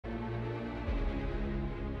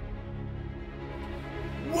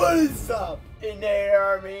What is up, Inator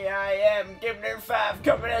Army? I am Gimner5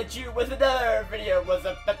 coming at you with another video. What's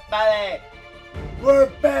up, everybody? We're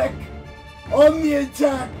back on the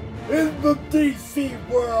attack in the DC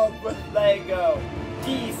world with LEGO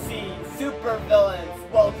DC super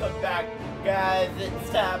villains. Welcome back, guys. It's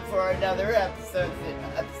time for another episode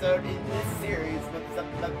in this series. What's up,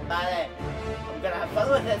 everybody? I'm gonna have fun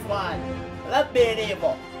with this one. I love being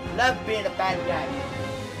evil. I love being a bad guy.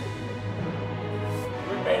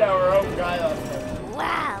 We made our own guy last time.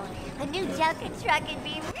 Wow, a new Joker truck would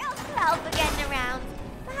be real swell for getting around.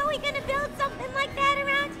 But how are we gonna build something like that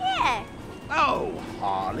around here? Oh,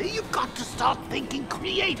 Harley, you've got to start thinking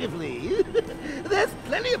creatively. There's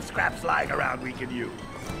plenty of scraps lying around we can use.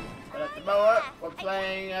 But at the moment, we're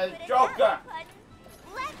playing as Joker.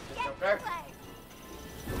 Let's get Joker. to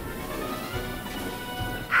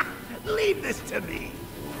work. Leave this to me.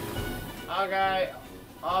 Okay,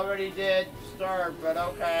 already did start, but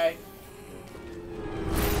okay.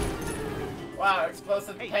 Wow,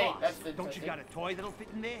 explosive Hey, paint. boss, That's don't interesting. you got a toy that'll fit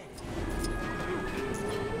in there?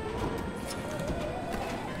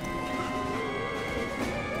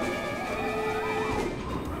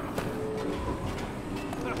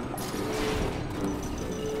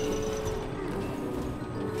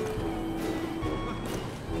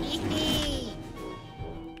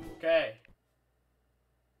 Okay.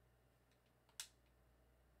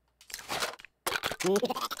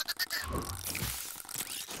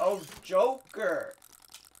 Oh, Joker.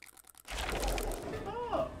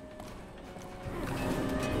 Oh.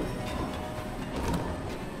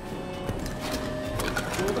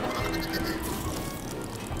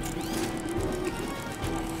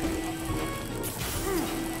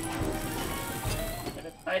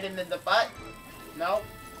 Gonna bite him in the butt? No.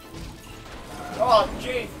 Oh,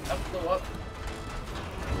 jeez, that blew up.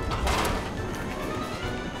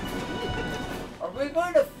 Are we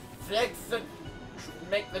going to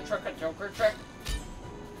make the truck a Joker trick?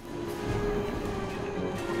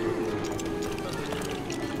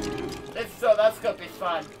 If so, that's gonna be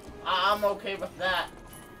fun. I'm okay with that.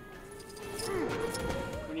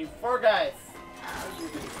 We need 4 guys. How are you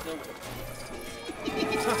gonna do it?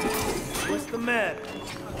 What's the matter?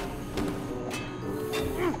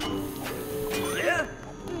 Yeah?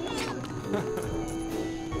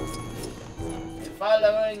 They're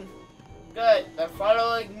following. Good. They're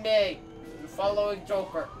following me. They're following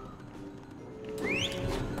Joker.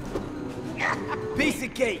 Piece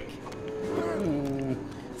of cake.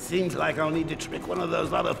 Seems like I'll need to trick one of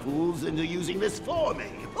those other fools into using this for me.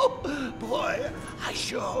 Oh, boy, I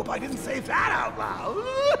sure hope I didn't say that out loud.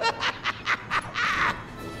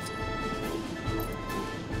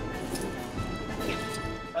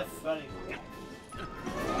 That's funny.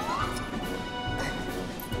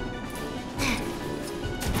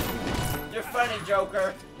 You're funny,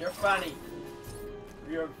 Joker. You're funny.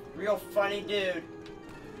 You're a real funny dude.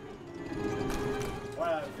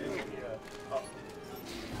 Wow, dude. Yeah. Oh.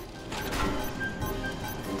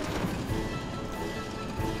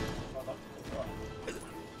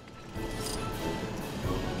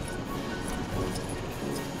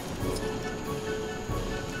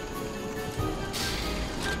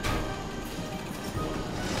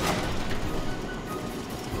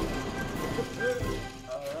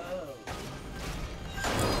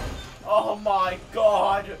 Oh my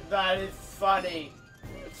god, that is funny.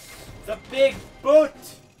 The big boot!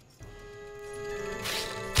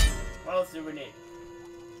 What else do we need?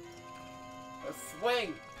 A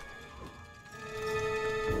swing.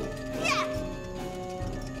 Yeah.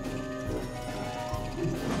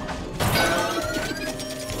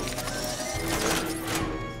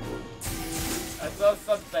 I saw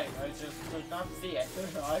something, I just could not see it.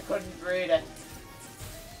 I couldn't read it.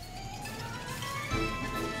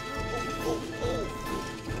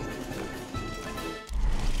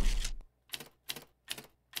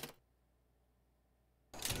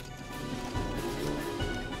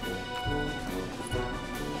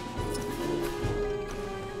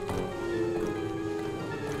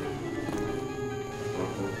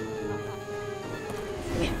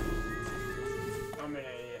 I'm an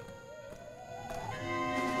idiot.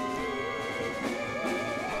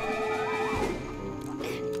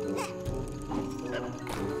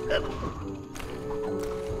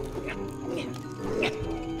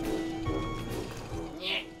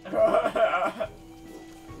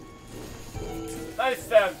 Nice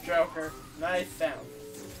sound, Joker. Nice sound.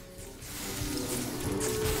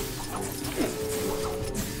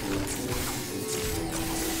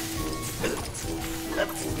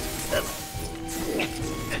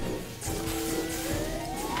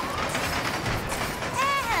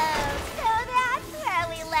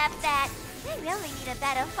 really need a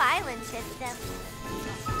better filing system.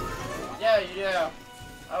 Yeah, you do.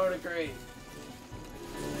 I would agree.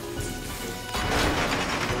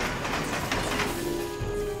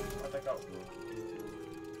 Where'd that go?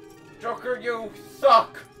 Joker, you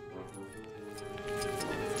suck!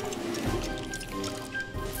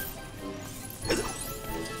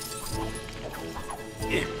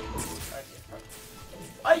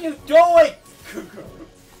 What are you doing?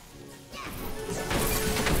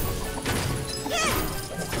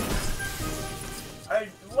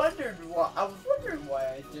 I was wondering why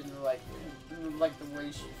I didn't like the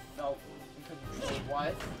way she felt because of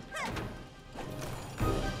what?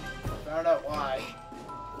 Found out why.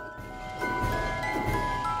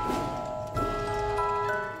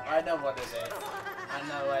 I know what it is. I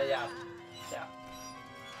know, yeah.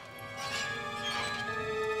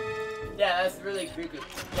 Yeah, that's really creepy.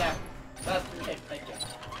 Yeah, that's okay, thank you.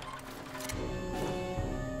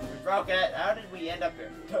 We broke it. How did we end up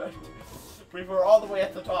here? We were all the way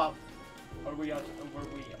at the top. Were we on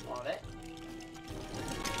it?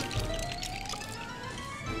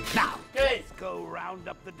 Now, Good. let's go round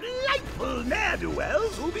up the delightful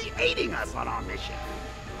ne'er-do-wells who'll be aiding us on our mission.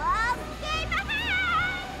 Okay,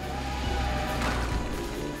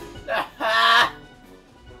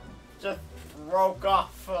 Just broke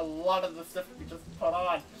off a lot of the stuff we just put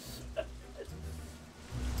on.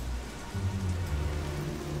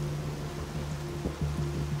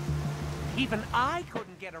 Even I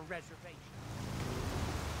couldn't get a reservation.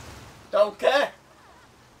 Don't care.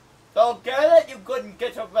 Don't care that you couldn't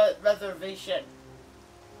get a reservation.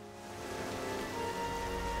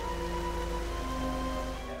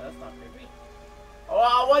 Yeah, that's not creepy. Oh,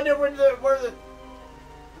 I wonder where the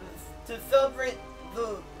to celebrate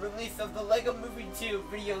the release of the LEGO Movie 2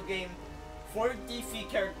 video game, 4 DC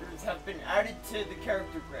characters have been added to the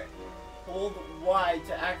character grid. Hold Y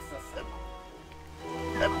to access them.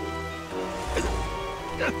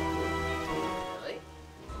 Really?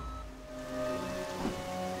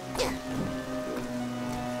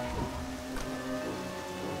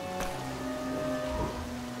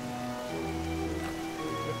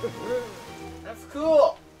 That's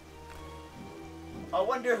cool. I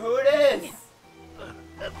wonder who it is.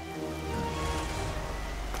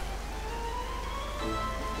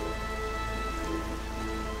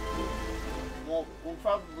 We'll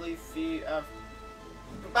probably see.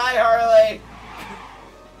 Goodbye, Harley.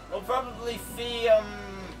 We'll probably see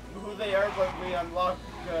who they are when we unlock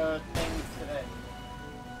things today.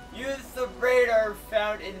 Use the radar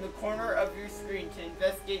found in the corner of your screen to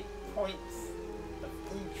investigate points of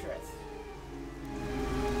interest.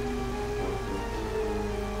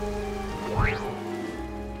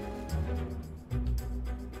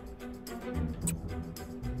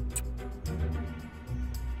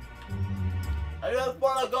 I just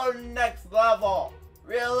want to go to the next level.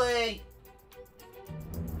 Really?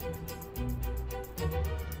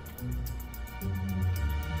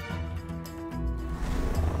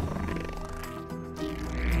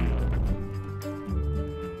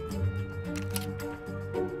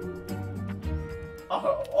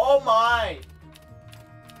 Oh my!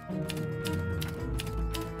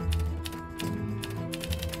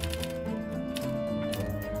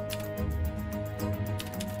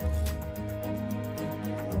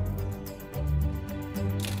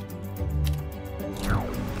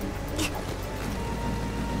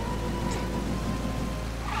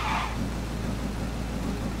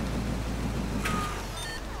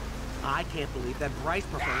 I can't believe that Bryce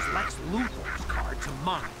prefers Lex Luthor's card to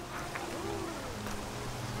mine.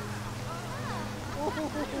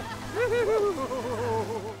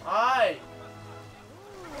 Hi!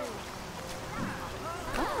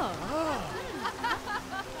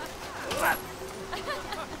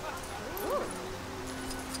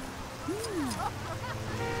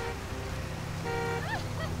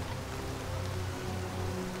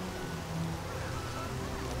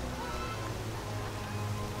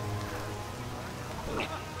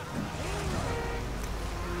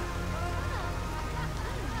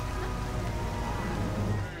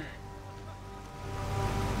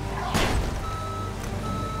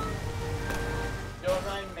 Don't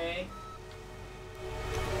mind me.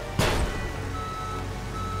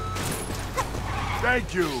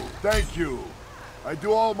 Thank you. I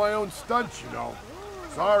do all my own stunts, you know.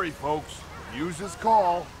 Sorry, folks. Use this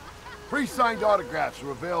call. Pre-signed autographs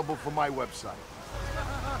are available from my website.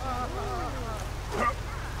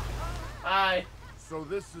 Hi. So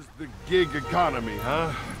this is the gig economy,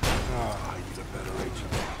 huh? Ah, I need a better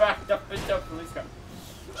agent. Backed up into a police car.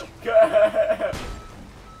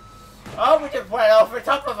 Oh, we just went over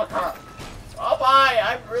top of a car. Oh my,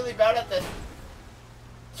 I'm really bad at this.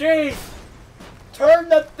 Jeez. Turn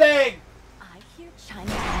the thing! I hear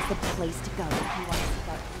Chinatown is the place to go if you want to seek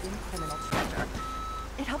out hidden criminal treasure.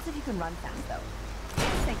 It helps if you can run fast, though.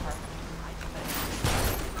 Say her.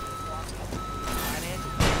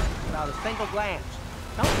 Without a single glance.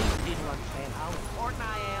 Don't these people understand how important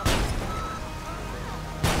I am?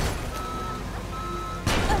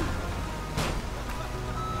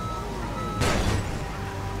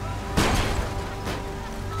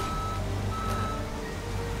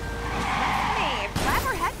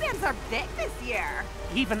 Rapper headbands are big this year.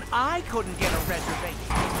 Even I couldn't get a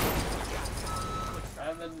reservation.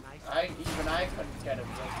 And then even I couldn't get a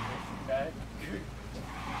reservation back.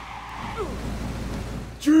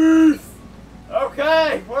 Jeez!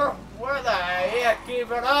 Okay, where the heck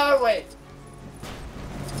even are we?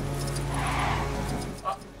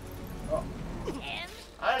 Tim?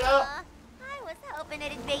 Hello? I was hoping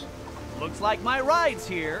it'd be. Looks like my ride's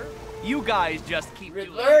here. You guys just keep doing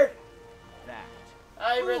Riddler? that.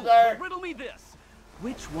 Hi, Ooh, Riddler. riddle me this.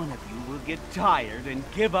 Which one of you will get tired and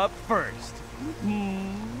give up first?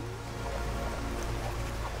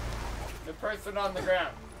 The person on the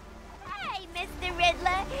ground. Hey, Mr.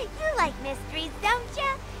 Riddler, you like mysteries, don't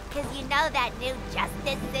you? 'Cause you know that new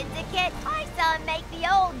Justice Syndicate? I saw him make the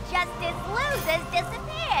old Justice Losers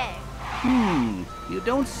disappear. You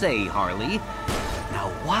don't say, Harley.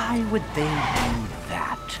 Now, why would they do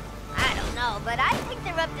that? I don't know, but I think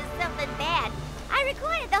they're up to something bad. I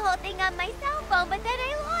recorded the whole thing on my cell phone, but then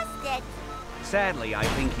I lost it. Sadly, I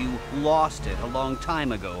think you lost it a long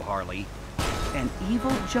time ago, Harley. An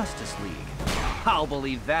evil Justice League. I'll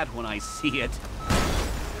believe that when I see it.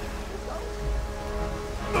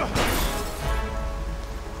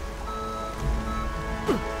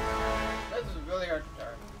 This is really hard to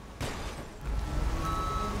turn.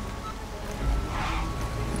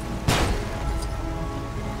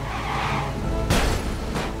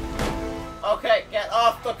 Okay, get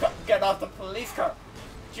off the police car.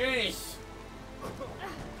 Jeez.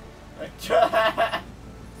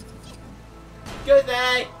 Good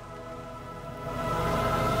day.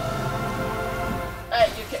 Hey,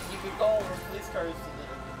 you can go over police cars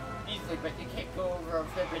easily, but you can't go over a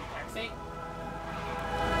flippin' taxi.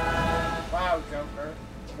 Wow, Joker.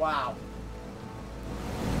 Wow.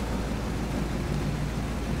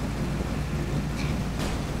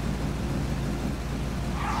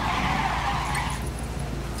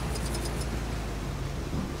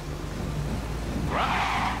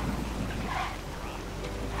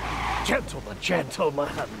 Gentlemen,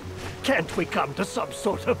 can't we come to some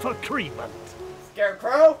sort of agreement?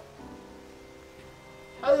 Scarecrow?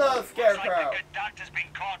 Hello, Scarecrow. Looks like the good doctor's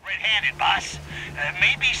been caught red-handed, boss.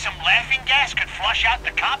 Maybe some laughing gas could flush out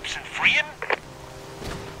the cops and free him?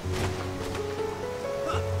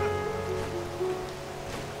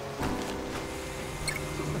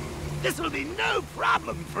 This will be no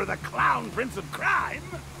problem for the clown prince of crime.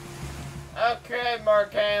 Okay,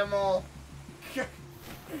 Mark Hamill.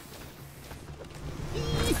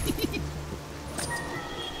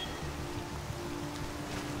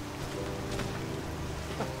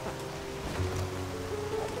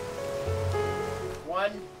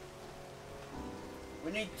 One.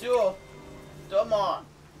 We need two. Two more.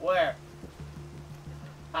 Where?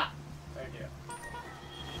 Ah, right here.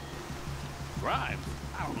 Grimes?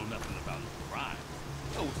 I don't know nothing about Grimes.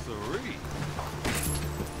 Oh, siree.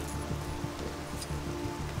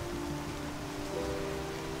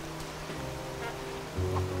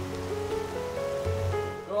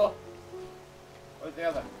 Cool. Where's the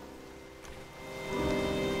other?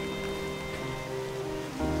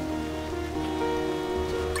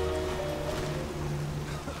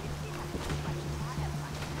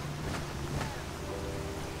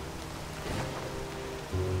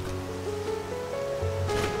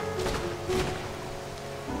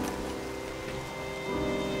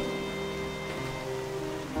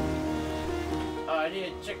 I need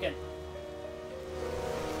a chicken.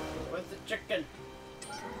 Where's the chicken?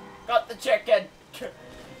 Got the chicken!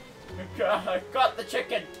 I got the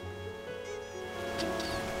chicken!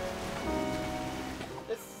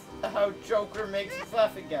 This is how Joker makes his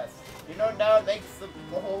laughing gas. You know, now it makes a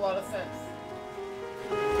whole lot of sense.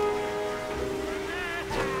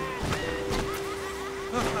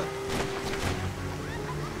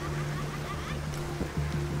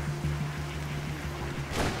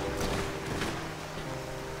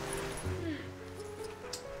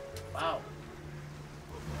 Wow.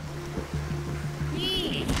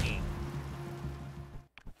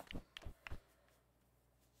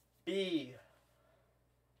 B.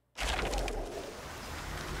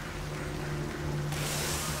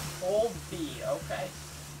 Old B, okay.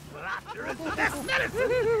 Laughter is the best medicine.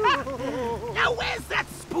 Now where's that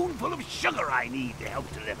spoon spoonful of sugar I need to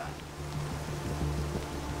help deliver.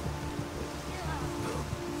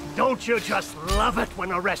 Don't you just love it when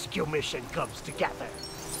a rescue mission comes together?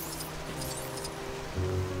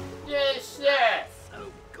 Yes, yes.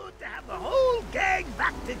 So good to have the whole gang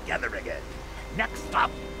back together again. Next stop,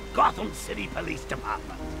 Gotham City Police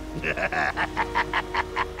Department.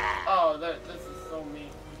 Oh, this is so mean.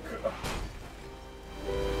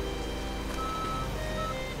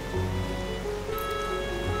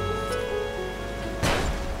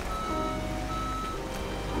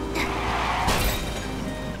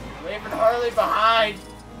 Leaving Harley behind.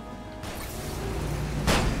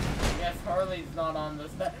 I guess Harley's not on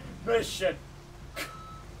this mission.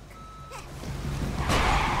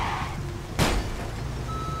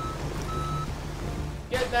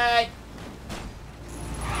 Good night.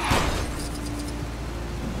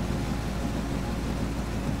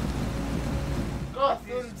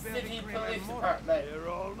 Gotham City Police Department. We're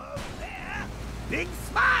almost there. Big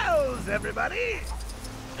smiles, everybody.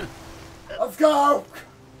 Let's go.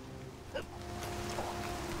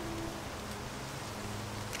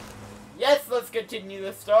 Yes, let's continue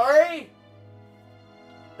the story.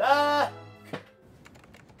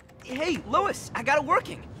 Hey, Lois, I got it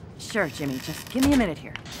working. Sure, Jimmy. Just give me a minute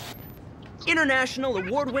here. International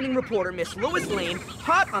award-winning reporter Miss Lois Lane,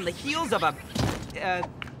 hot on the heels of a,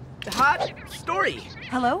 hot story.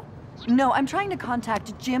 Hello? No, I'm trying to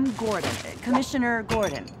contact Jim Gordon, Commissioner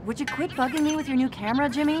Gordon. Would you quit bugging me with your new camera,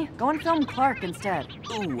 Jimmy? Go and film Clark instead.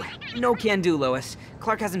 Ooh, no can do, Lois.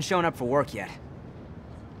 Clark hasn't shown up for work yet.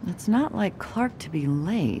 It's not like Clark to be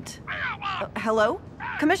late. Hello?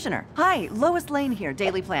 Commissioner. Hi, Lois Lane here,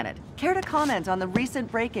 Daily Planet. Care to comment on the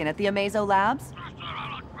recent break-in at the Amazo Labs?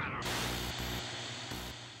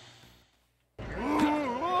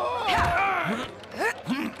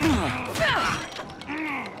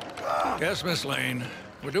 Yes, Miss Lane.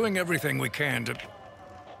 We're doing everything we can to...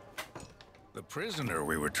 The prisoner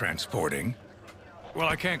we were transporting? Well,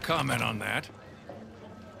 I can't comment on that.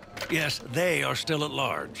 Yes, they are still at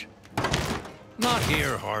large. Not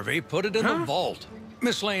here, Harvey. Put it in the vault.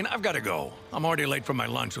 Miss Lane, I've got to go. I'm already late for my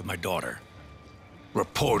lunch with my daughter.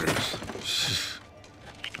 Reporters.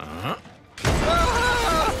 Uh-huh.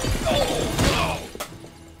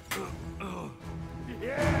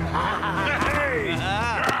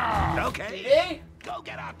 Okay. Go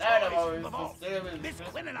get our toys from the vault. Miss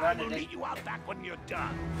Quinn and I will meet you out back when you're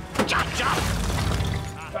done. Chop, chop!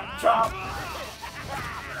 Chop, chop!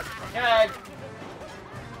 Good.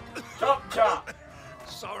 Chop, chop!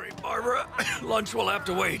 Sorry, Barbara. Lunch will have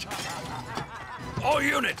to wait. All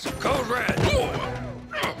units, code red.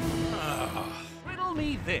 Riddle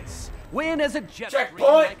me this. When as a jet Checkpoint.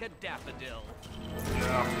 like a daffodil.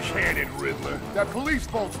 Cannon, Riddler. That police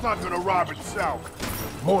boat's not gonna rob itself.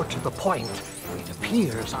 More to the point, it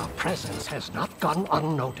appears our presence has not gone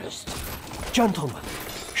unnoticed. Gentlemen,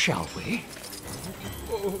 shall we?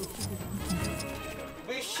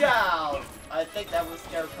 We shall. I think that was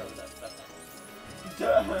Scarecrow that said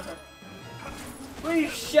that. We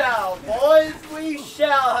shall, boys. We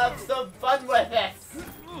shall have some fun with this.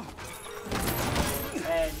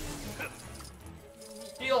 And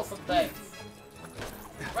steal some things.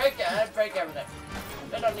 Break everything.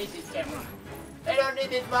 They don't need these cameras. They don't need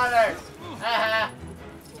these monitors. Haha.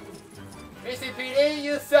 BCPD,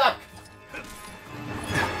 you suck.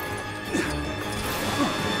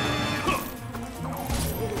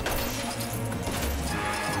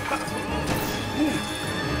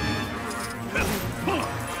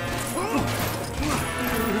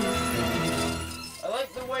 I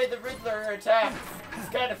like the way the Riddler attacks. It's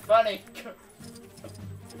kind of funny.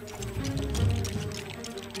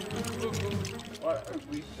 What are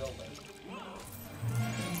we filming?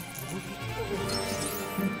 Who's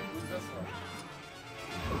this one?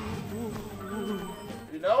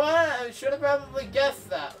 You know what? I should have probably guessed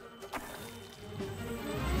that.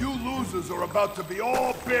 You losers are about to be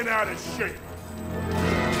all bent out of shape.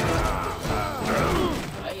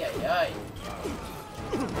 Ay, ay, ay.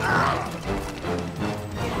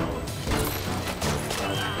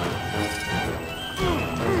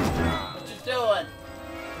 What you doing?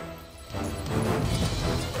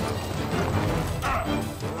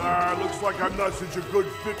 Looks like I'm not such a good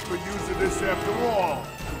fit for using this after all.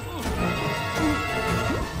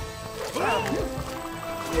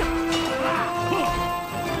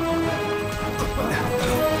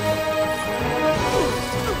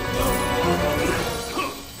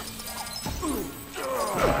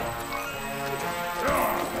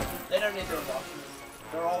 They don't need their walkers.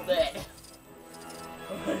 They're all dead.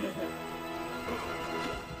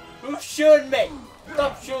 Who's shooting me?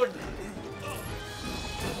 Stop shooting me.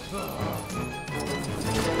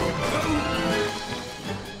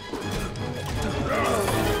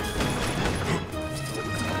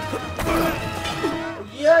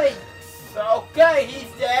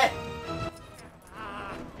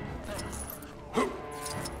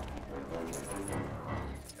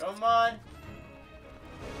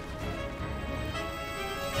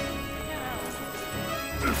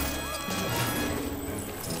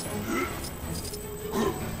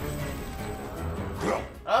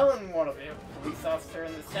 want to be a police officer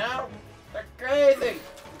in this town. They're crazy.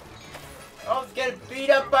 I was getting beat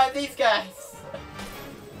up by these guys.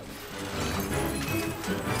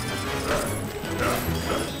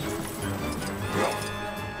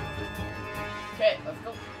 Okay, let's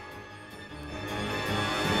go.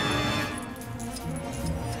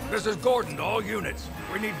 This is Gordon to all units.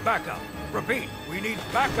 We need backup. Repeat, we need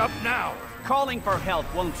backup now. Calling for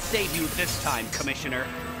help won't save you this time, Commissioner.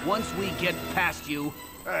 Once we get past you...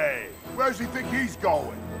 Hey, where's he think he's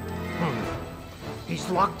going? He's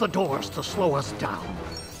locked the doors to slow us down.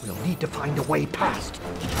 We'll need to find a way past.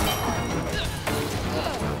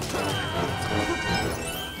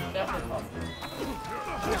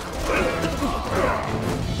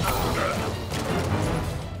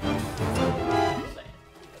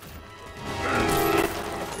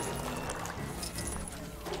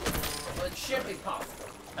 Well, it should be possible.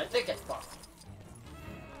 I think it's possible.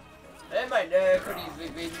 It could easily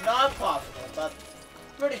be not possible, but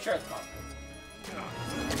pretty sure it's possible.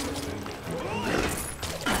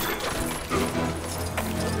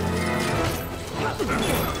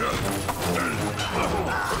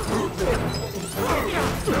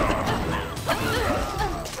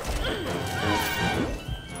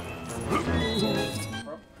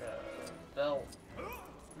 Bell.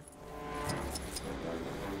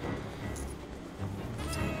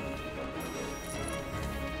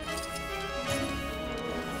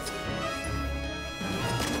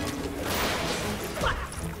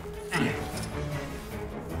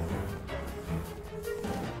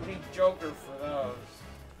 Joker for those.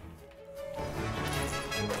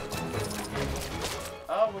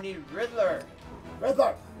 Oh, we need Riddler.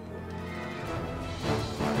 Riddler!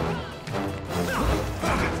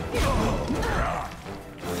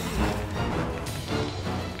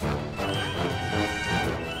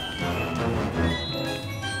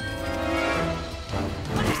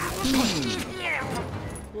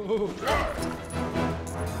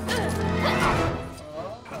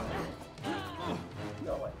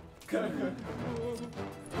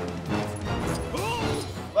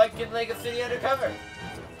 Like in Lego City Undercover.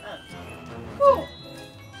 Cool.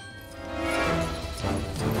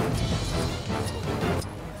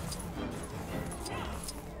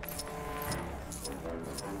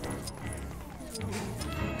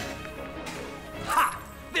 Ha!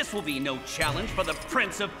 This will be no challenge for the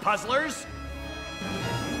Prince of Puzzlers.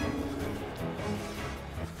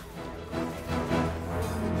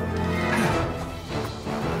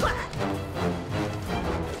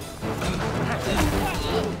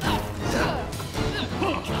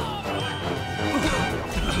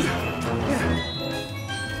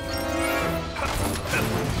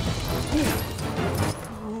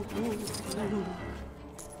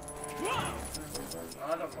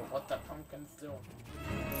 I don't know what the pumpkin's doing.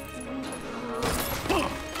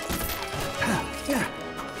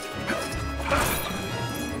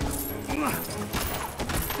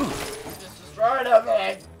 This is right of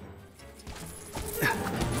it.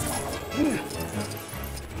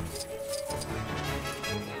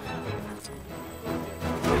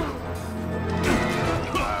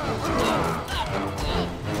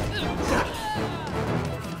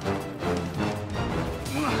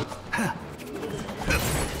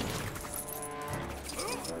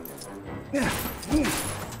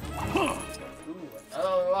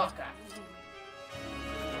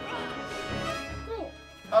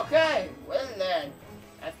 Okay, well then,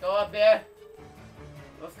 let's go up here.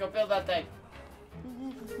 Let's go build that thing.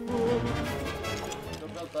 Let's go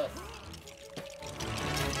build this.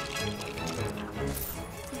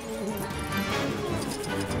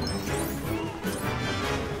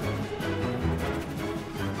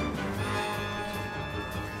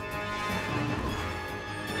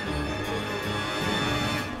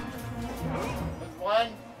 There's one.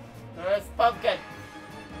 There's pumpkin.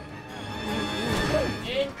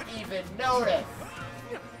 Didn't even notice.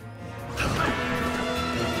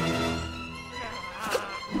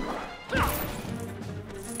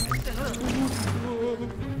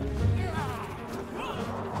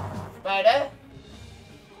 Spider?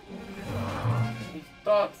 He's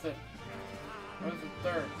toxic. Where's the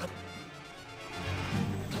third?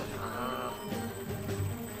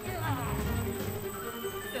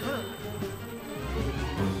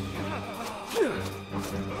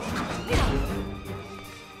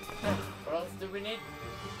 What else do we need?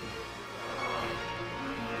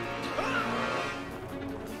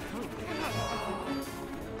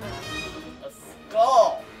 A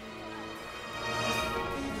skull.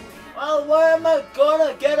 Well, where am I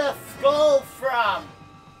gonna get a skull from?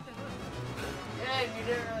 Yeah, you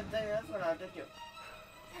didn't really think this one out, did you?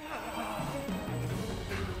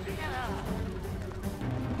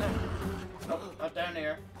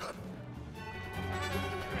 here.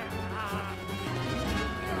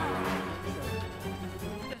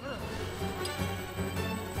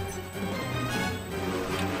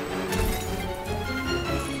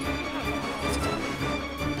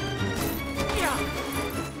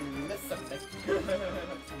 Missed something.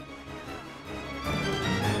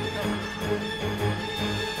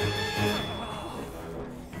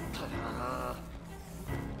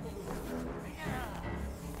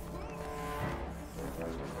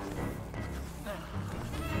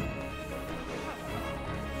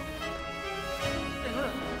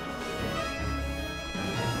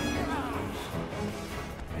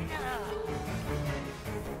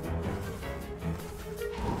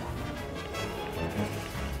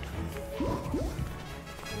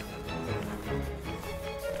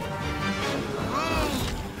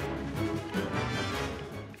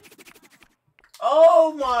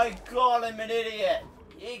 Oh my god, I'm an idiot.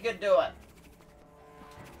 He could do it.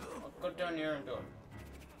 I'll go down here and do it.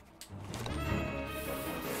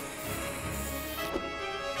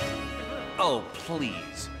 Oh,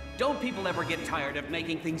 please. Don't people ever get tired of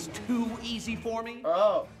making things too easy for me?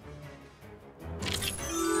 Oh.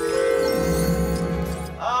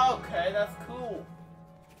 Okay, that's cool.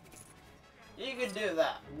 You can do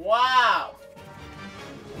that. Wow.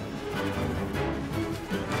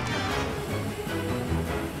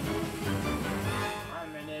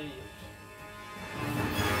 I'm an idiot.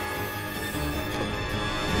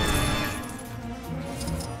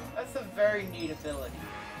 That's a very neat ability.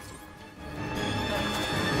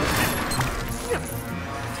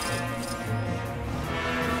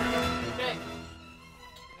 Okay.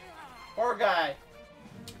 Poor guy.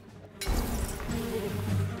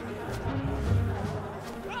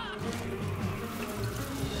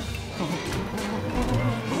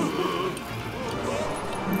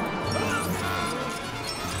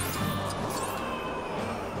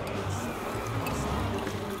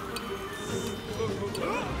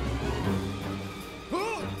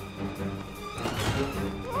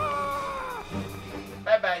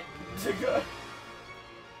 Bye-bye.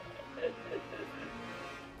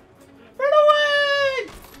 Run away!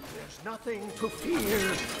 There's nothing to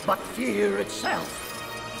fear but fear itself.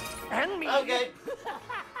 And me. Okay.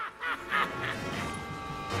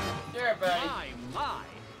 Sure, buddy. My.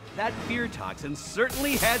 That fear toxin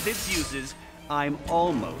certainly has its uses. I'm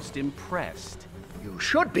almost impressed. You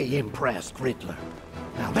should be impressed, Riddler.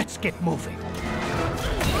 Now let's get moving.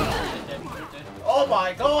 Oh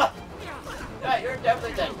my god! Yeah, you're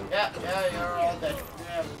definitely dead. Yeah, you're all dead.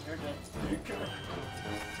 Yeah, you're dead.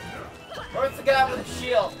 Where's the guy with the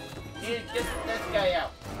shield? You need to get this guy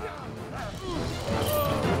out.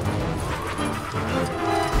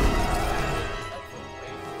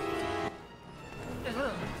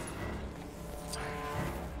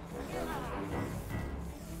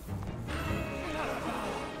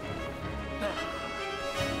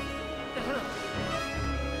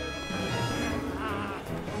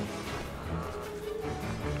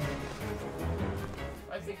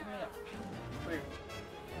 Why is he coming up? Weird.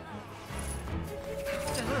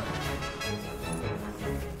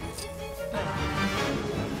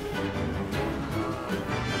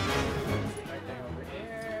 Anything over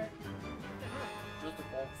here? Just a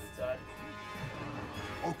bolt stud.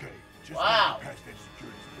 Okay, just Wow. past that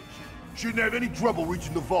security station. Shouldn't have any trouble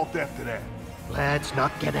reaching the vault after that. Let's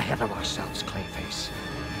not get ahead of ourselves, Clayface.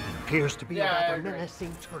 Appears to be Yeah, I a rather agree.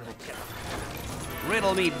 menacing turret.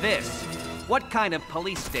 Riddle me this. What kind of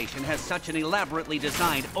police station has such an elaborately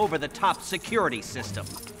designed over-the-top security system?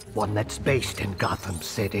 One that's based in Gotham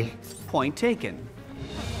City. Point taken.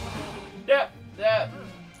 Yeah,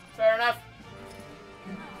 fair enough.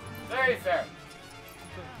 Very fair.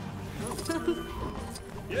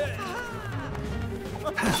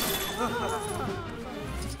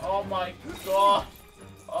 Oh my god.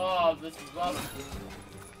 Oh, this is awesome.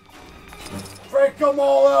 Freak them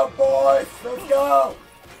all out, boys! Let's go!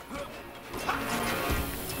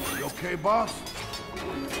 You okay, boss?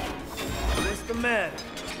 Mr. Man.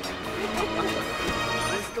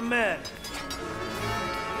 Mr. Man.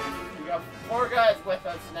 We got 4 guys with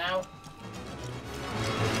us now.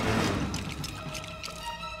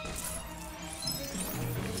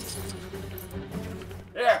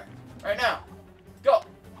 There, right now. Go.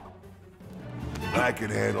 I can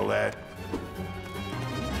handle that.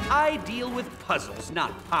 I deal with puzzles,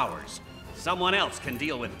 not powers. Someone else can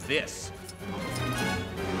deal with this.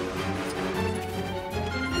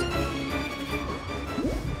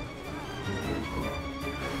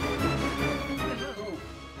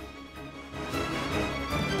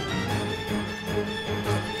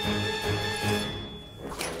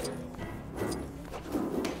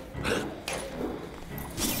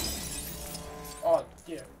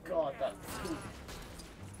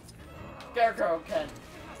 Scarecrow can.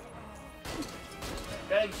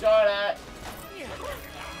 Getting shot at.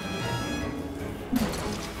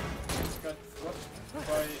 Got swept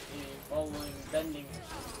by a following vending.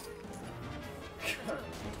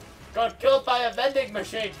 Got killed by a vending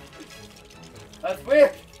machine. That's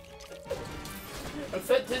weird. A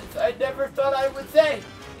sentence I never thought I would say.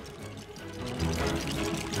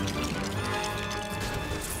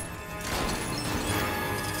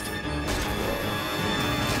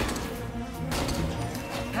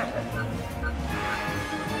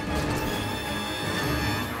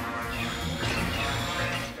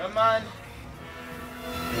 Come on.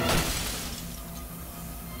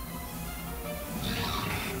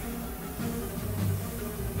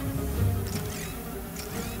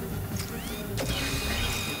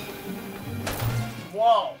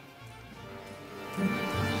 Whoa.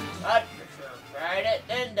 That's for sure. Right it,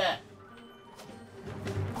 didn't it?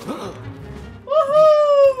 Woohoo!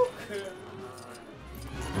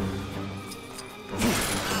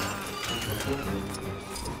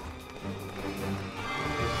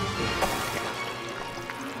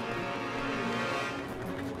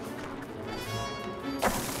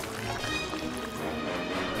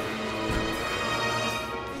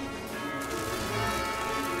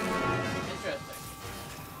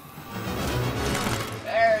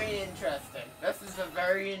 This is a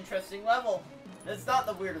very interesting level. It's not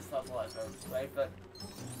the weirdest level I've ever played, but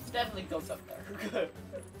it definitely goes up there.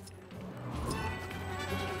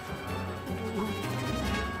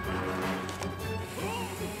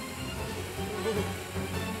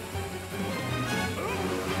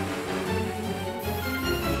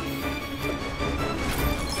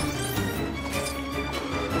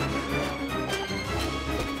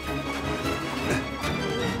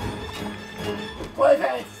 Play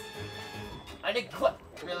face! I didn't clip.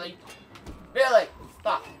 Really? Really?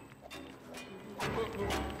 Stop.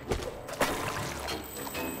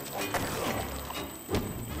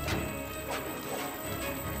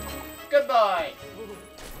 Goodbye.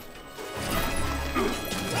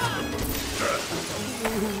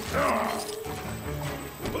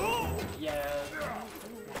 Yeah.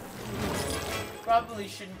 Probably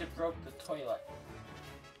shouldn't have broke the toilet.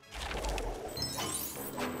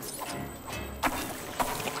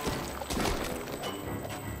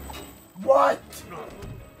 What?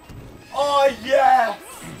 Oh yes!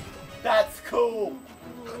 That's cool.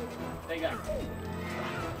 They got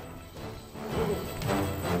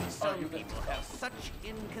Some people have such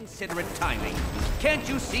inconsiderate timing. Can't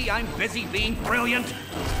you see I'm busy being brilliant?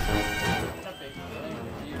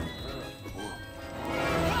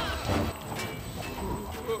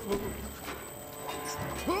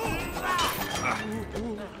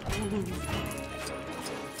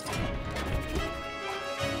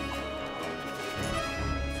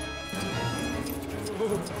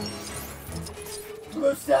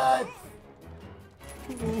 Listen!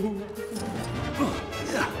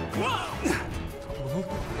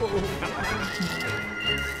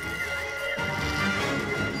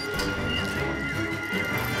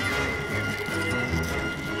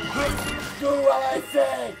 Do what I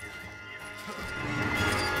say!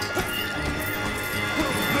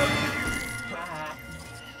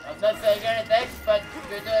 I'm not saying anything, but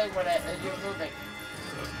you're doing what you're moving.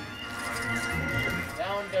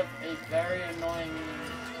 Sound of a very annoying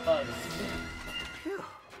buzz.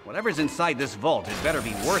 Whatever's inside this vault had better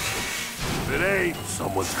be worth it. If it ain't,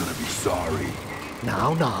 someone's gonna be sorry.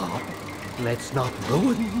 Now, let's not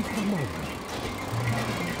ruin the moment.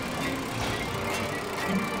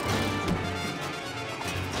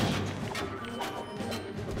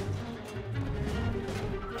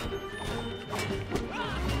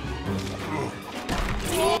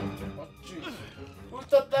 Oh, jeez. Who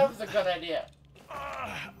thought that was a good idea?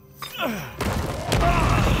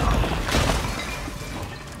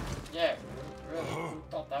 Yeah, really, who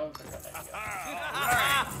thought that was a good idea?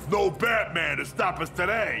 No Batman to stop us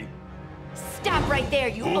today. Stop right there,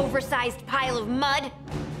 you oversized pile of mud!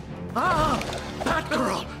 Ah!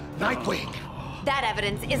 Batgirl! Nightwing! That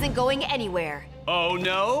evidence isn't going anywhere. Oh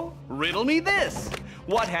no? Riddle me this.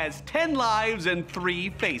 What has 10 lives and 3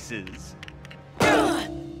 faces?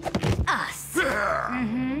 Us.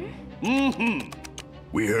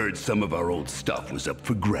 We heard some of our old stuff was up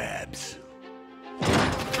for grabs.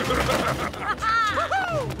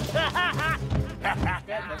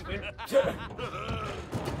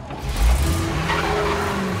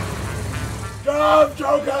 Drive,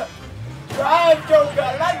 Joker! Drive,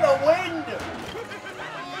 Joker, like the wind!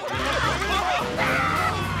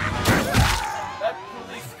 That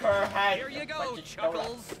police car had. Here you go,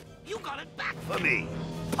 Chuckles. You got it back for me.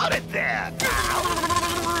 Put it there.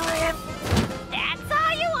 That's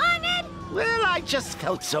all you wanted? Well, I just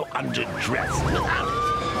felt so underdressed without it.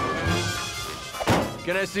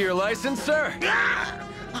 Can I see your license, sir? Ah!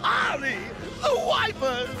 Harley! The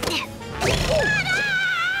wipers!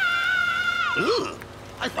 Ooh,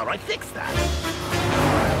 I thought I fixed that.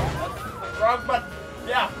 Wrong button.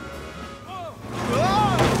 Yeah.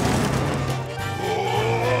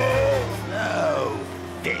 No,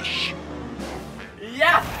 fish.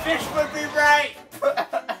 Yeah, fish would be right.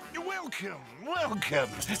 Welcome, welcome.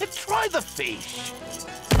 Try the fish.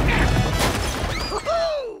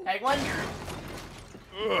 Take one.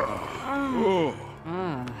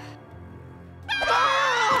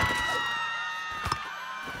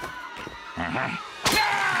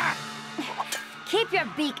 Keep your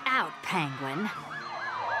beak out, Penguin.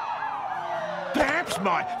 Perhaps,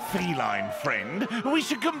 my feline friend, we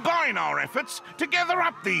should combine our efforts to gather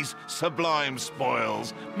up these sublime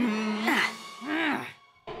spoils.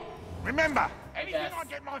 Remember, anything I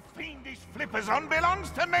get my fiendish flippers on belongs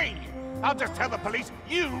to me. I'll just tell the police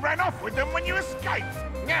you ran off with them when you escaped.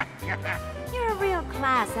 You're a real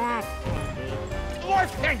class act, baby. Why,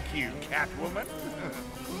 thank you, Catwoman.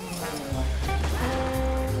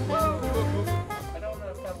 I don't know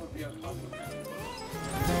if that would be a compliment.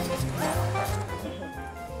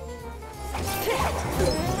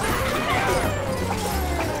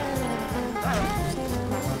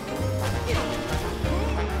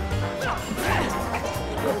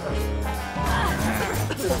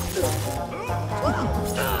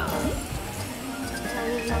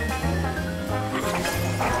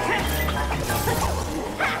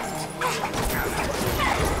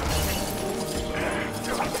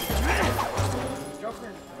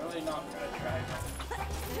 Joker's really not gonna try.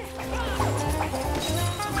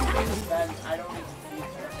 Then I don't need to see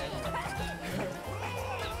her anyway.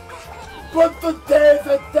 Put the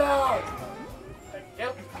taser down! Thank you.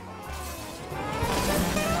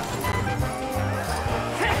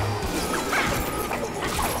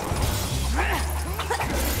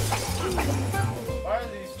 Why are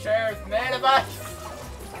these chairs made of ice?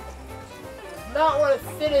 I do not want to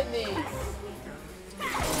sit in these.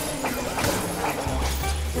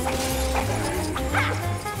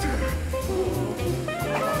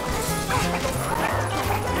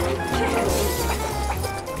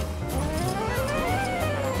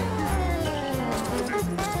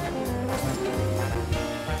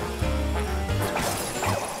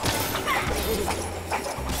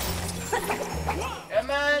 Come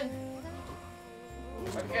on.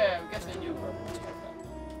 Okay, I'm guessing you probably.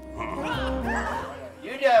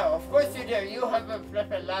 You do, of course you do. You have a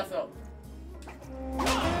flippin' lasso.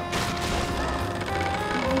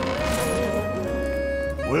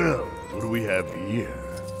 Well, what do we have here?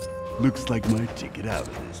 Looks like my ticket out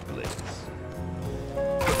of this place.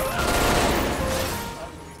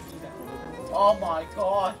 Oh my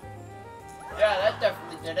god. Yeah, that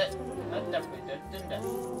definitely did it. That definitely did, didn't it?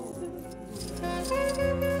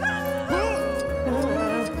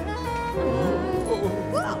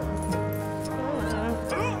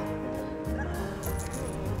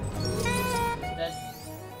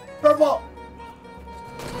 Purple!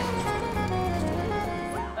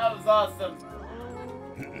 That was awesome.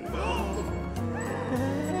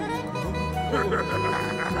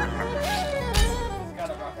 Got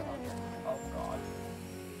a rocket launcher. Oh god.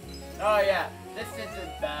 Oh yeah, this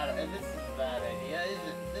isn't bad. This is a bad idea.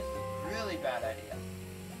 This is really bad idea.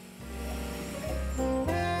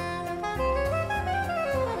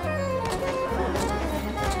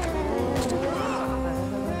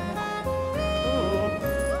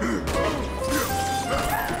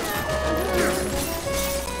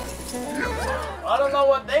 I don't know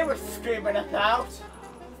what they were screaming about. It's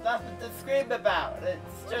nothing to scream about.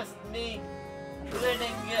 It's just me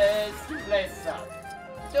cleaning his place up.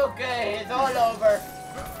 It's okay. It's all over.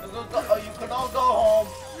 You can all go home.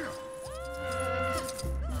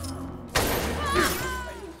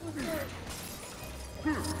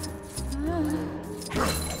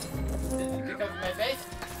 Is it because of my face?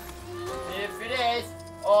 If it is,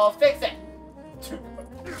 I'll fix it.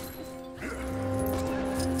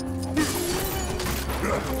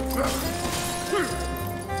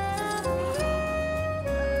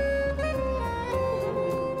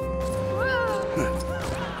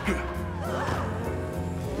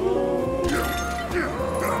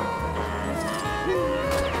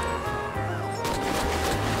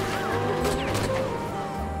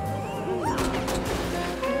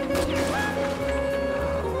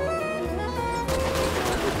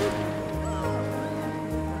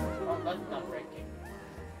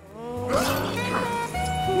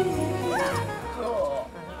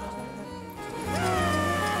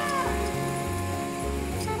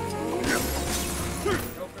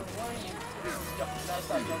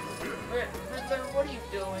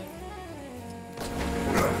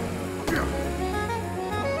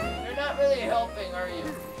 really helping, are you?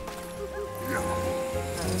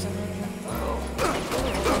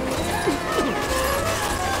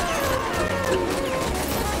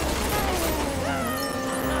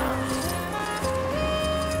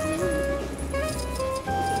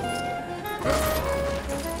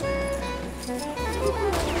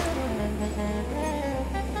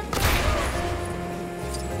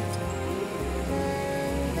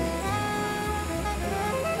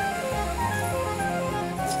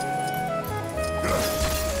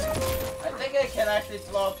 I can actually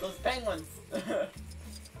blow up those penguins.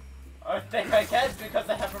 I think I can because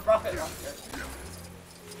I have a rocket launcher.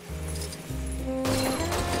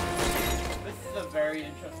 This is a very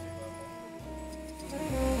interesting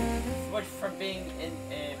level. Switch from being in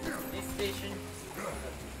a police station,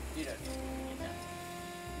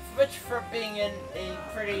 switch from being in a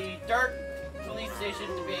pretty dark police station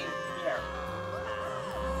to being here.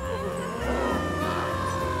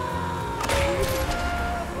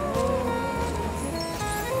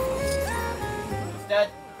 Dead.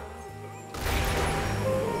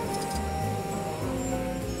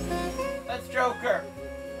 That's Joker.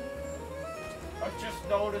 I just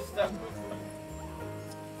noticed that.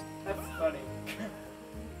 That's funny.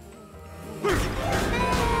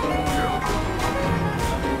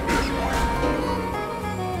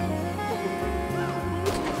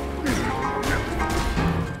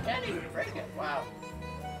 Can't even break it. Wow.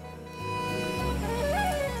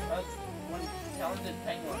 That's one talented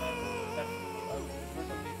penguin.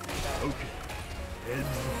 Okay.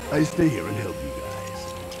 Heads, I stay here and help you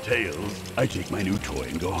guys. Tails, I take my new toy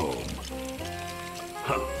and go home.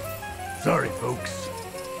 Huh. Sorry, folks.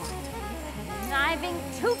 Conniving,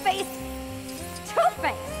 two-faced,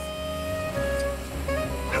 two-face.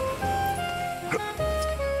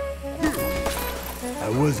 I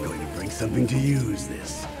was going to bring something to use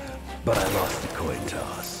this, but I lost the coin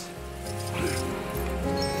toss.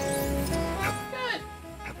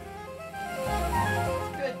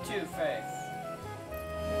 Two-Face.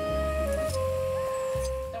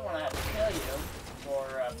 Don't want to have to kill you for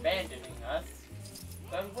abandoning us.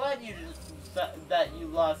 But I'm glad you that you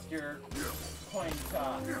lost your coin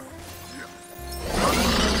toss.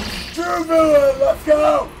 True villain, let's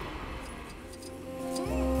go!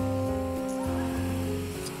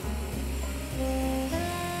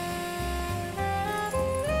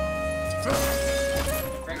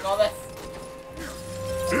 Break all this.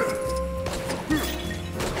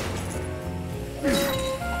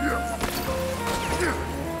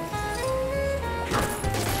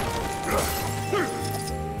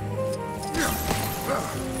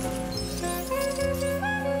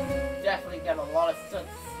 Definitely got a lot of sense.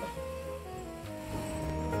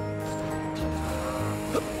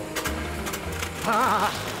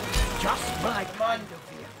 Ah, just my kind of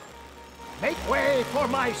fear. Make way for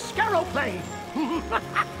my scaroplane!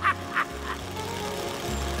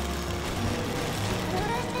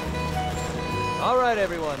 All right,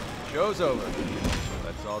 everyone. Show's over.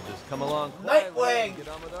 Let's all just come along quietly and get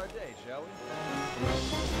on with our day, shall we?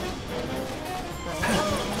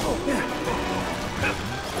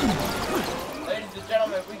 Ladies and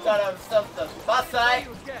gentlemen, we got ourselves the bus eye.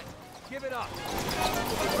 Give it up.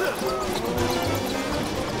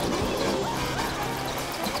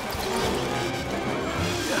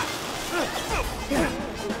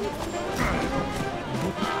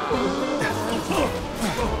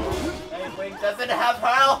 Wing doesn't have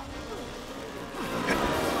hell.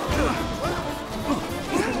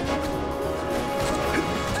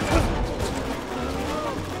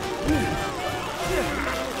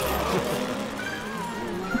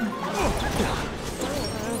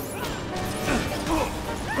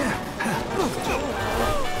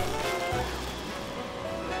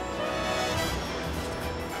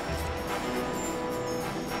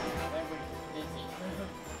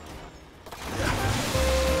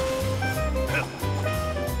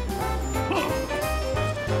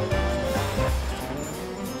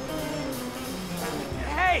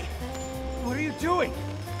 Doing?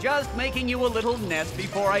 Just making you a little nest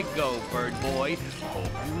before I go, bird boy. Hope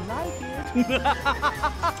you like it.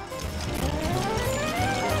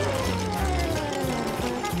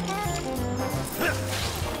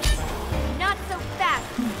 Not so fast,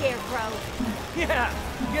 Scarecrow. Yeah,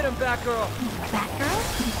 get him, Batgirl. Batgirl?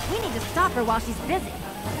 We need to stop her while she's busy.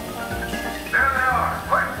 There they are.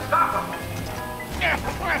 Quick, stop them.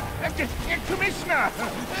 Commissioner,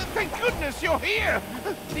 thank goodness you're here.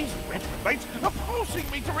 These reprobates are forcing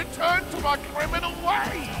me to return to my criminal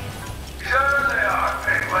ways. Sure they are,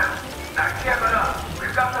 Penguin. Now give it up.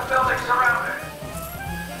 We've got the building surrounded.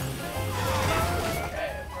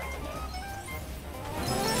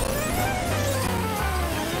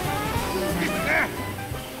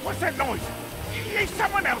 that noise? Is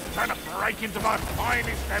someone else trying to break into my fine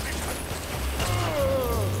establishment?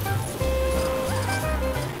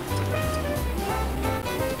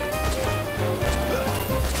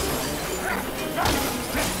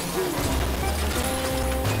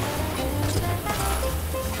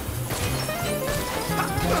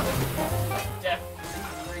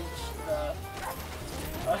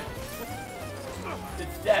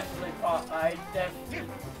 It's definitely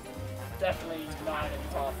definitely not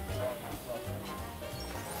impossible.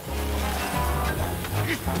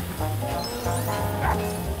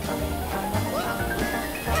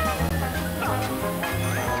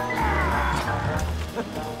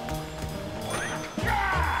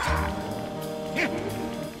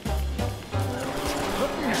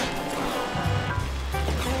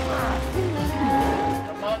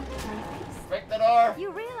 Come on, break the door.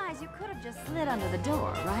 You realize you could have just slid under the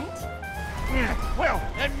door, right? Well,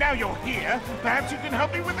 now you're here, perhaps you can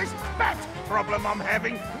help me with this bat problem I'm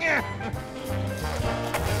having.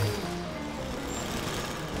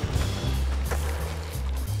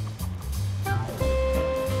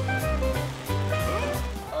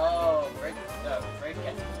 Oh, break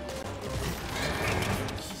it.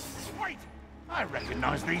 Wait, I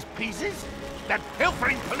recognize these pieces. That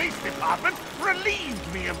pilfering police department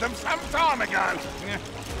relieved me of them some time ago.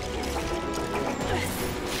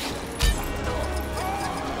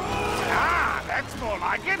 Ah, that's more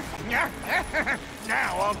like it.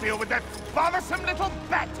 Now I'll deal with that bothersome little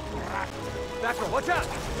bat. Batgirl, watch out!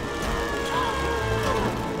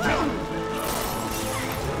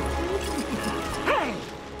 Hey!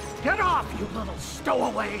 Get off, you little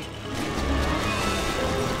stowaway!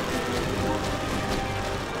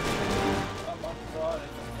 Oh my god,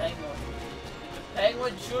 it's a penguin. It's a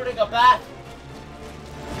penguin shooting a bat.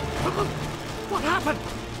 What happened?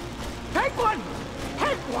 Penguin!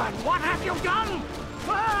 Penguin, what have you done?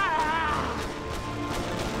 Ah!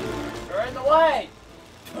 You're in the way!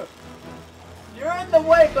 You're in the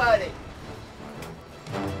way, buddy!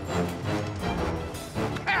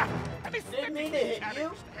 Didn't mean to hit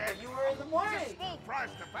you, but you were in the way! Small price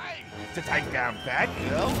to pay to take down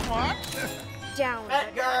Batgirl, what? Down.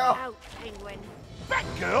 Batgirl! Out, Penguin.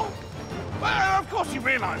 Batgirl? Well, of course you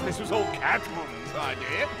realize this was all Catwoman's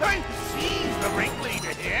idea. I mean, she's the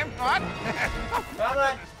ringleader here, what? Come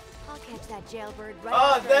on! I'll catch that jailbird right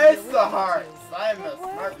Oh, after there's I do the it. hearts! I'm a Good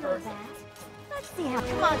work, smart little person. bat. Let's see how.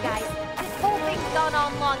 Come on, guys. This whole thing's gone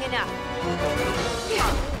on long enough.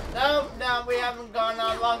 No, we haven't gone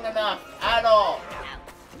on long enough. At all.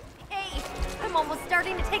 Hey, I'm almost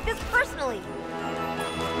starting to take this personally.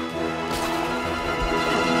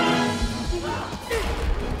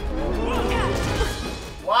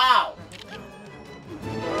 Wow!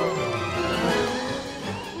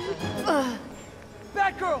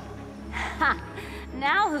 Batgirl! Ha!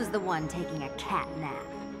 Now who's the one taking a cat nap?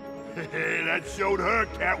 Hey, that showed her,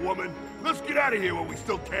 Catwoman. Let's get out of here while we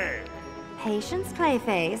still can. Patience,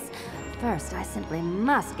 Clayface. First, I simply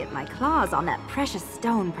must get my claws on that precious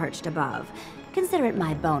stone perched above. Consider it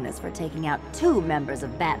my bonus for taking out 2 members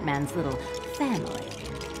of Batman's little family.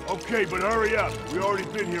 Okay, but hurry up. We've already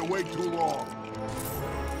been here way too long.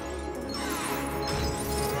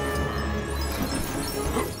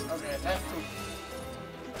 Okay, that's cool.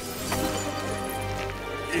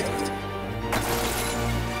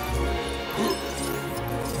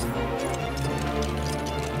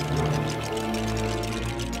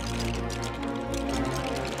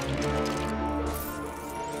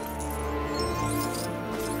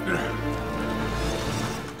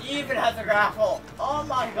 He even has a grapple. Oh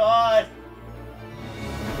my god.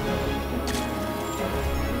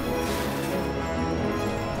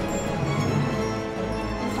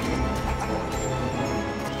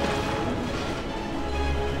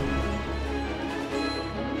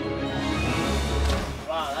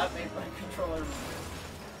 Wow, that made my controller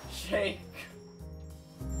shake.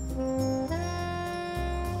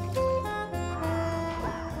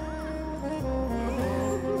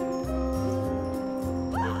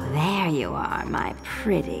 There you are, my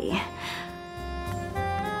pretty.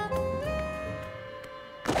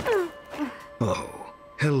 Oh,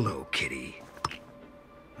 hello, kitty.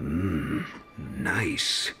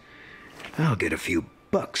 Nice. I'll get a few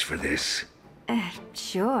bucks for this.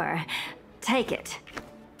 Sure. Take it.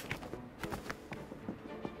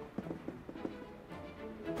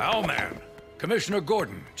 Owlman, Commissioner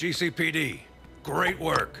Gordon, GCPD. Great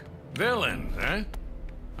work. Villains, eh?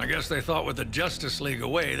 I guess they thought with the Justice League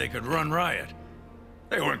away they could run riot.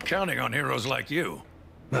 They weren't counting on heroes like you.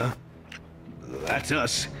 Huh? That's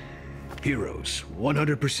us. Heroes,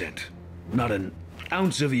 100%. Not an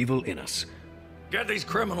ounce of evil in us. Get these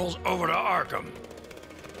criminals over to Arkham.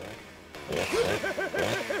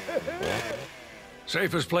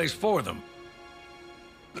 Safest place for them.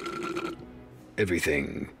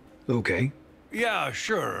 Everything okay? Yeah,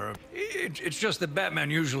 sure. It's just that Batman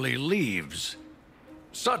usually leaves.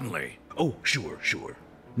 Suddenly. Oh, sure.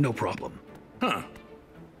 No problem. Huh.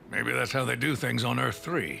 Maybe that's how they do things on Earth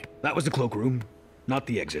 3. That was the cloakroom, not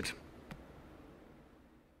the exit.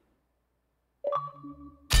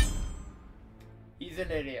 He's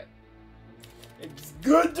an idiot. It's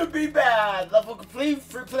good to be bad. Level complete,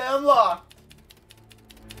 free play unlocked.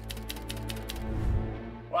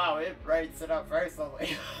 Wow, it writes it up very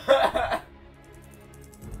slowly.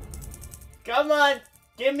 Come on,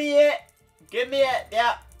 give me it. Give me it.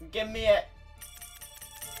 Yeah, give me it.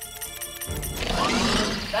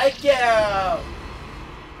 Thank you.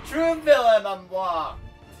 True villain unlocked.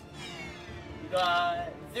 We got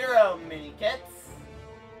 0 mini kits.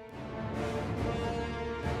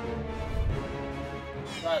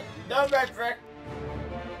 But no red brick.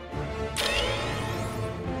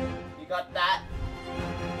 You got that.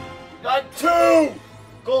 You got 2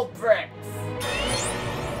 gold bricks.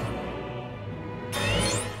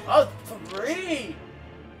 Oh, 3.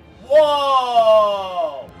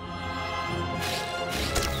 Whoa.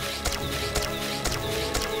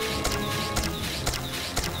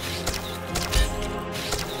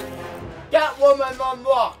 Catwoman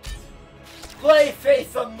unlocked.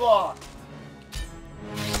 Clayface unlocked.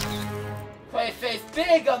 Clayface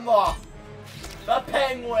Big unlocked. The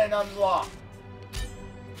Penguin unlocked.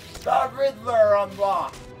 The Riddler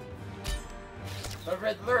unlocked. The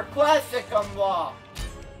Riddler Classic unlocked.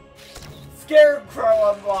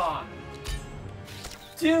 Scarecrow unlocked.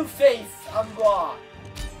 Two-Face unlocked.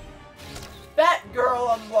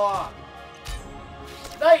 Batgirl unlocked.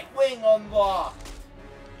 Nightwing unlocked.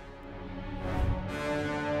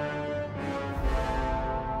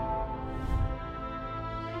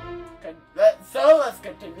 So let's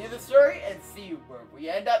continue the story and see where we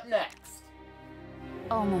end up next.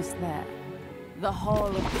 Almost there. The Hall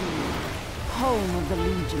of Doom. Home of the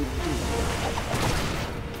Legion of Doom.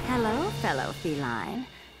 Hello, fellow feline.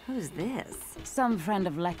 Who's this? Some friend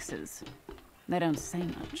of Lex's. They don't say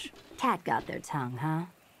much. Cat got their tongue, huh?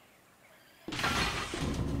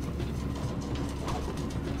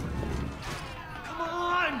 Come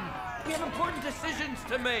on! We have important decisions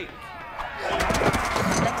to make!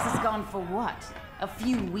 Lex is gone for what? A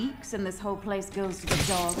few weeks and this whole place goes to the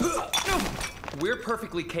dogs? We're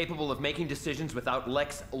perfectly capable of making decisions without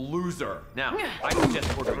Lex Loser. Now, I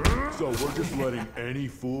suggest we're... So we're just letting any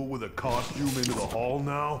fool with a costume into the hall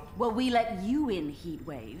now? Well, we let you in,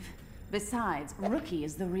 Heatwave. Besides, Rookie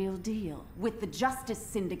is the real deal. With the Justice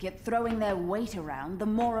Syndicate throwing their weight around, the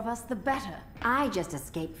more of us, the better. I just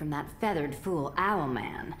escaped from that feathered fool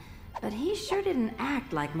Owlman. But he sure didn't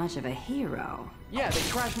act like much of a hero. Yeah, they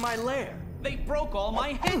trashed my lair. They broke all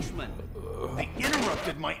my henchmen. They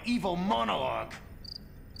interrupted my evil monologue.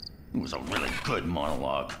 It was a really good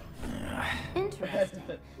monologue. Interesting.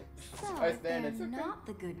 So, they're not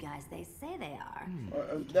the good guys they say they are.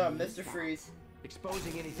 No, Mr. Freeze.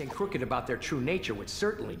 Exposing anything crooked about their true nature would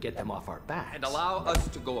certainly get them off our backs. And allow us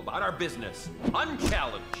to go about our business,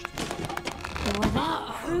 unchallenged.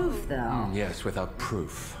 Without proof, though. Yes, without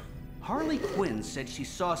proof. Harley Quinn said she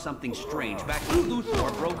saw something strange back when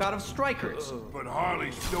Luthor broke out of Strikers. But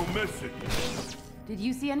Harley's still missing. Did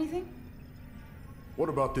you see anything? What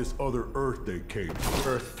about this other Earth they came to?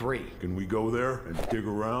 Earth 3. Can we go there and dig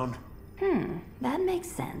around? That makes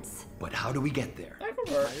sense. But how do we get there?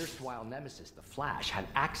 My erstwhile nemesis, the Flash, had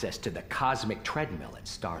access to the cosmic treadmill at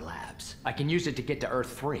Star Labs. I can use it to get to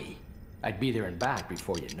Earth 3. I'd be there and back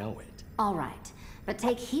before you know it. All right. But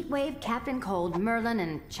take Heatwave, Captain Cold, Merlin,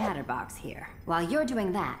 and Chatterbox here. While you're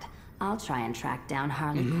doing that, I'll try and track down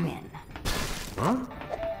Harley Quinn. Huh?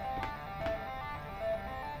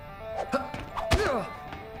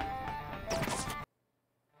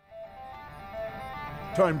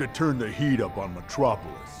 Time to turn the heat up on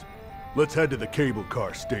Metropolis. Let's head to the cable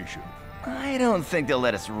car station. I don't think they'll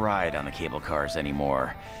let us ride on the cable cars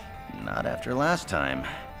anymore. Not after last time.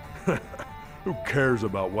 Who cares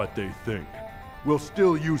about what they think? We'll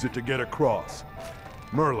still use it to get across.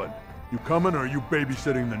 Merlin, you coming or are you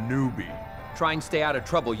babysitting the newbie? Try and stay out of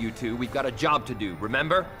trouble, you two. We've got a job to do,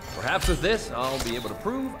 remember? Perhaps with this, I'll be able to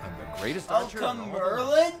prove I'm the greatest archer. Come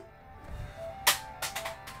Merlin?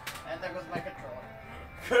 And there goes my controller.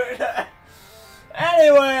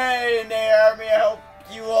 Anyway, Inator Army, I hope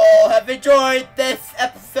you all have enjoyed this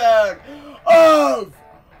episode of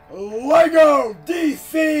LEGO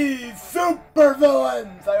DC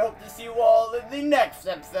Supervillains. I hope to see you all in the next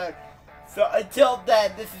episode. So until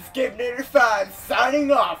then, this is Pineterest 5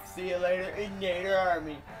 signing off. See you later, Inator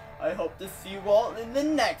Army. I hope to see you all in the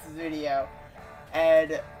next video.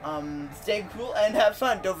 And stay cool and have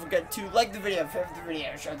fun. Don't forget to like the video, favorite the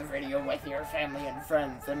video, share the video with your family and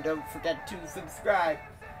friends, and don't forget to subscribe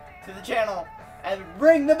to the channel and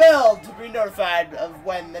ring the bell to be notified of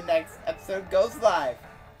when the next episode goes live.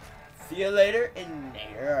 See you later in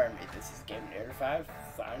Inator Army. This is Game Inator 5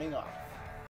 signing off.